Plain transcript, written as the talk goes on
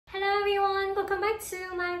welcome back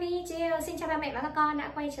to my video. Xin chào ba mẹ và các con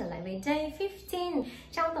đã quay trở lại với day 15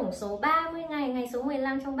 trong tổng số 30 ngày, ngày số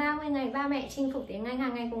 15 trong 30 ngày ba mẹ chinh phục tiếng Anh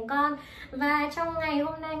hàng ngày cùng con. Và trong ngày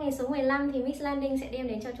hôm nay, ngày số 15 thì Ms Lan Dinh sẽ đem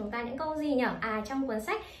đến cho chúng ta những câu gì nhỉ? Trong cuốn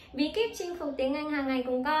sách Bí kíp chinh phục tiếng Anh hàng ngày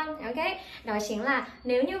cùng con. Ok, đó chính là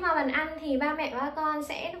nếu như vào bàn ăn thì ba mẹ và các con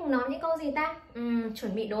sẽ cùng nói những câu gì ta?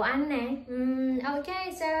 Chuẩn bị đồ ăn này. Ok,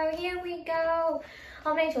 so here we go.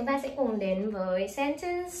 Hôm nay chúng ta sẽ cùng đến với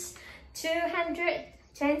sentence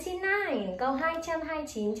 229, câu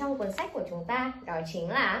 229 trong cuốn sách của chúng ta. Đó chính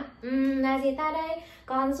là gì ta đây?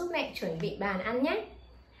 Con giúp mẹ chuẩn bị bàn ăn nhé.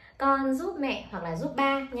 Con giúp mẹ hoặc là giúp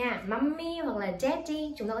ba nha. Mommy hoặc là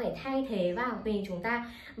daddy, chúng ta có thể thay thế vào tùy chúng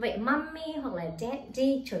ta. Vậy mommy hoặc là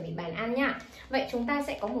daddy chuẩn bị bàn ăn nha. Vậy chúng ta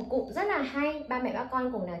sẽ có một cụm rất là hay. Ba mẹ và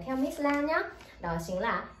con cùng nói theo Ms Lan nhé. Đó chính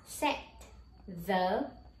là set the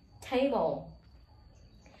table.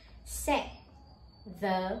 Set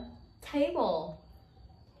the table.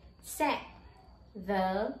 Set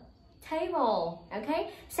the table. Ok,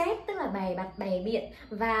 set tức là bày biện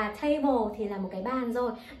và table thì là một cái bàn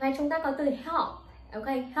rồi. Và chúng ta có từ help. Ok,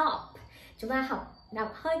 help. Chúng ta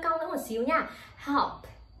đọc hơi cong nữa một xíu nha. Help.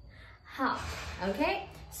 Help. Ok,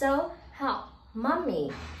 so help mommy.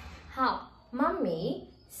 Help mommy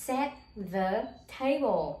set the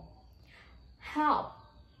table. Help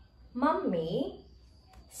mommy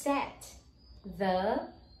set the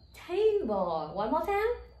table. One more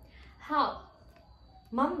time. Help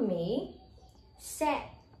mommy set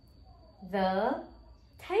the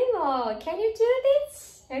table. Can you do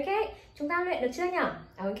this? Okay, chúng ta luyện được chưa nhỉ?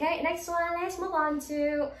 Okay, next one, let's move on to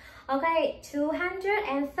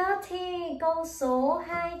 230, câu số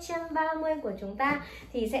 230 của chúng ta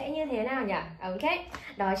thì sẽ như thế nào nhỉ? Okay,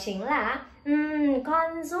 đó chính là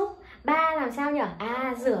con giúp ba làm sao nhỉ?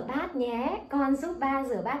 Rửa bát nhé. Con giúp ba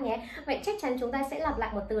rửa bát nhé. Vậy chắc chắn chúng ta sẽ lặp lại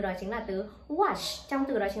một từ, đó chính là từ wash. Trong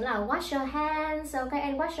từ đó chính là wash your hands, okay,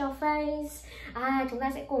 and wash your face. Chúng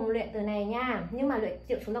ta sẽ cùng luyện từ này nha. Nhưng mà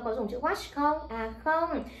liệu chúng ta có dùng chữ wash không?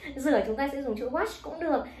 Không. Rửa chúng ta sẽ dùng chữ wash cũng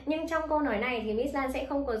được. Nhưng trong câu nói này thì Ms Lan sẽ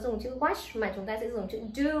không có dùng chữ wash mà chúng ta sẽ dùng chữ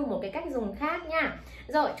do, một cái cách dùng khác nha.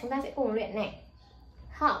 Rồi, chúng ta sẽ cùng luyện này.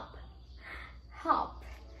 Help. Help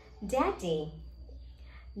daddy.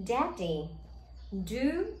 Daddy,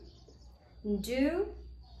 do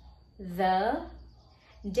the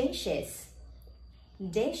dishes.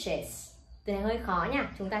 Dishes. Từ này hơi khó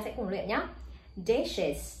nha. Chúng ta sẽ cùng luyện nhé.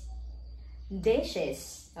 Dishes.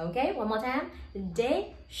 Dishes. Okay, one more time.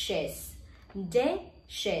 Dishes.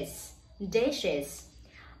 Dishes. Dishes.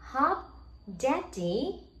 Help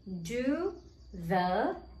daddy do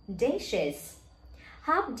the dishes.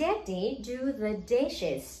 Help daddy do the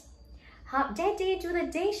dishes. Help daddy do the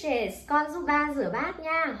dishes. Con giúp ba rửa bát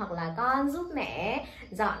nha. Hoặc là con giúp mẹ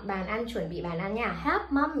dọn bàn ăn, chuẩn bị bàn ăn nha. Help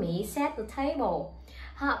mommy set the table.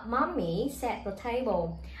 Help mommy set the table.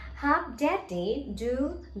 Help daddy do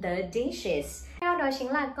the dishes. Theo đó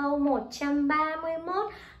chính là câu 131.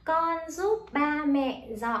 Con giúp ba mẹ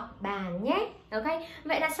dọn bàn nhé. Ok,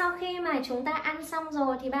 vậy là sau khi mà chúng ta ăn xong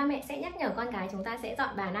rồi thì ba mẹ sẽ nhắc nhở con cái chúng ta sẽ dọn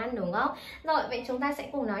bàn ăn, đúng không? Rồi, vậy chúng ta sẽ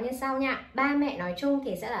cùng nói như sau nha. Ba mẹ nói chung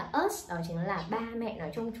thì sẽ là us, đó chính là ba mẹ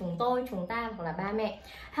nói chung, chúng tôi, chúng ta hoặc là ba mẹ.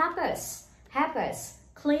 Help us. Help us.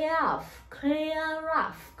 Clear off. Clear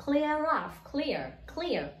off. Clear off. Clear.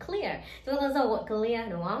 Clear. Clear. Chúng ta có dấu gọi clear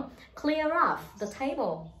đúng không? Clear off the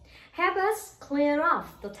table. Help us clear off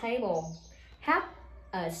the table. Help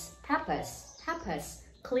us. Help us. Help us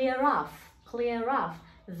clear off. Clear off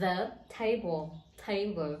the table.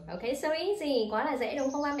 Table. Okay, so easy. Quá là dễ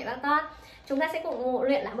đúng không ba mẹ ba con? Chúng ta sẽ cùng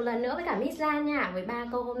luyện lại một lần nữa với cả Ms Lan nha. Với 3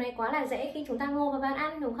 câu hôm nay quá là dễ khi chúng ta ngồi vào bàn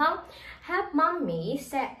ăn đúng không? Help mommy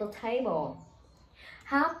set the table.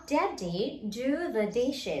 Help daddy do the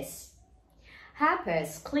dishes. Help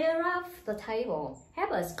us clear off the table. Help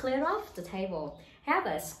us clear off the table. Help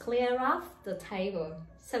us clear off the table.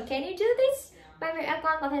 So can you do this? Ba mẹ các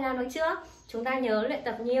con có thể làm được chưa? Chúng ta nhớ luyện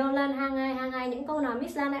tập nhiều lần hàng ngày những câu nói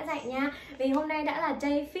Ms Lan đã dạy nha. Vì hôm nay đã là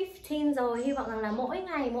day 15 rồi, hy vọng rằng là mỗi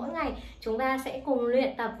ngày chúng ta sẽ cùng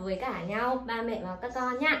luyện tập với cả nhau, ba mẹ và các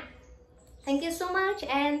con nha. Thank you so much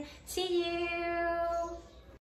and see you.